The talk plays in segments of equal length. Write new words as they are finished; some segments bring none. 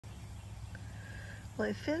Well,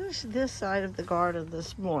 I finished this side of the garden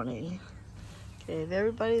this morning. Gave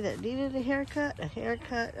everybody that needed a haircut. I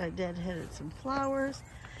deadheaded some flowers,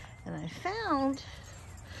 and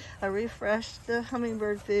I refreshed the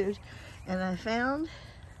hummingbird food, and I found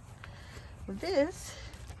this.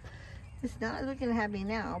 It's not looking happy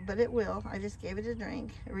now, but it will. I just gave it a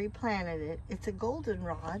drink, replanted it. It's a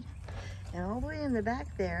goldenrod, and all the way in the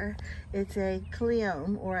back there, it's a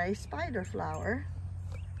cleome, or a spider flower.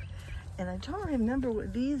 And I don't remember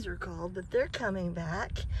what these are called, but they're coming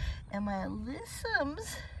back. And my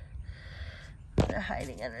alyssums, they're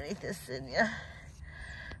hiding underneath this zinnia.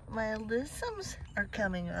 My alyssums are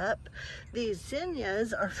coming up. These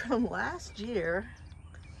zinnias are from last year.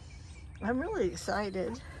 I'm really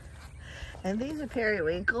excited. And these are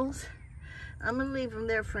periwinkles. I'm gonna leave them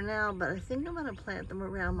there for now, but I think I'm gonna plant them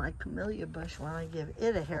around my camellia bush when I give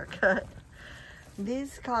it a haircut.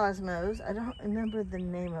 These cosmos, I don't remember the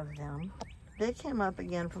name of them. They came up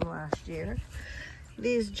again from last year.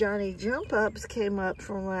 These Johnny Jump Ups came up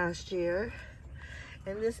from last year.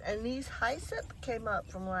 And these hyssop came up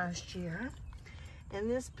from last year.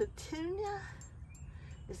 And this petunia,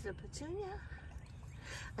 is it a petunia?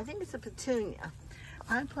 I think it's a petunia.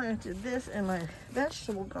 I planted this in my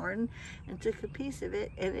vegetable garden and took a piece of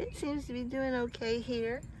it, and it seems to be doing okay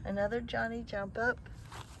here. Another Johnny Jump Up.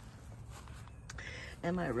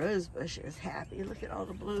 And my rose bush is happy. Look at all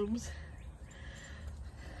the blooms.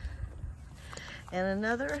 And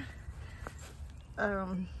another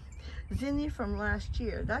zinnia from last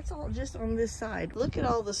year. That's all just on this side. Look at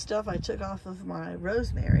all the stuff I took off of my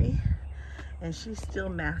rosemary. And she's still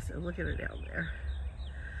massive. Look at her down there.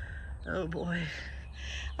 Oh boy.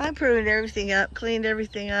 I pruned everything up, cleaned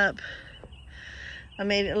everything up. I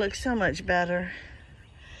made it look so much better.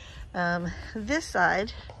 This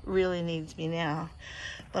side really needs me now,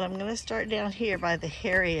 but I'm gonna start down here by the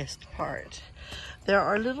hairiest part. There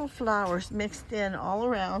are little flowers mixed in all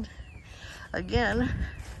around. Again,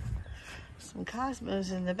 some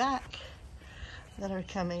cosmos in the back that are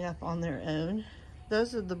coming up on their own.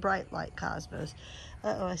 Those are the bright light cosmos.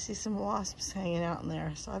 Uh-oh, I see some wasps hanging out in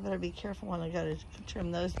there, so I better be careful when I go to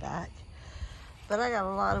trim those back. But I got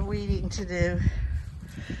a lot of weeding to do.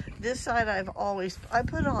 This side I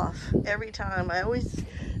put off every time. I always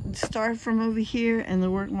start from over here and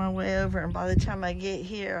then work my way over, and by the time I get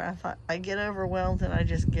here, I get overwhelmed and I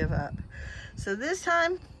just give up. So this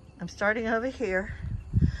time, I'm starting over here.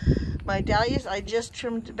 My dahlias, I just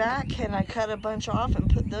trimmed back and I cut a bunch off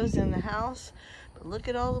and put those in the house. But look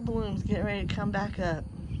at all the blooms getting ready to come back up.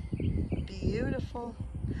 Beautiful.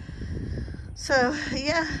 So,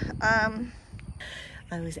 yeah,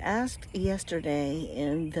 I was asked yesterday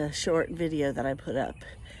in the short video that I put up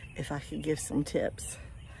if I could give some tips.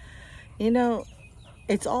 You know,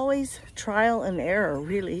 it's always trial and error,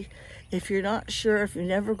 really. If you're not sure, if you've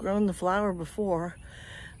never grown the flower before,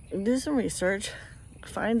 do some research.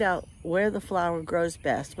 Find out where the flower grows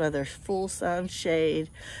best, whether it's full sun, shade,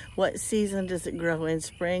 what season does it grow in,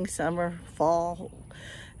 spring, summer, fall,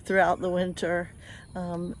 throughout the winter.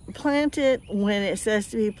 Plant it when it says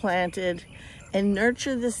to be planted, and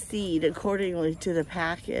nurture the seed accordingly to the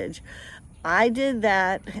package. I did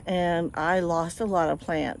that and I lost a lot of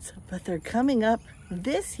plants, but they're coming up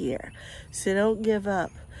this year. So don't give up.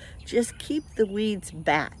 Just keep the weeds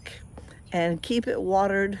back and keep it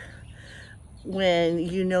watered when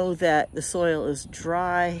you know that the soil is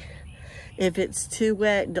dry. If it's too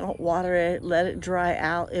wet, don't water it. Let it dry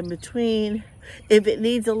out in between. If it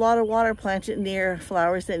needs a lot of water, plant it near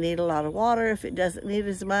flowers that need a lot of water. If it doesn't need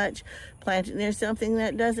as much, plant it near something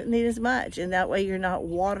that doesn't need as much. And that way you're not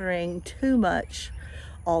watering too much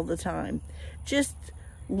all the time. Just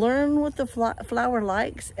learn what the flower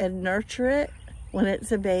likes and nurture it when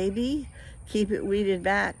it's a baby. Keep it weeded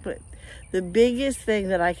back. But the biggest thing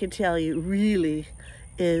that I can tell you really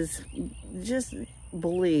is just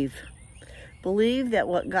believe. Believe that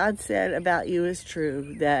what God said about you is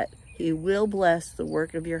true, that He will bless the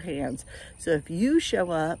work of your hands. So if you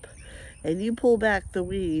show up and you pull back the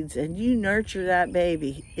weeds and you nurture that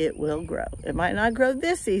baby, it will grow. It might not grow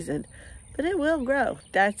this season, but it will grow.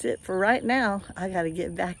 That's it for right now. I got to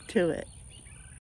get back to it.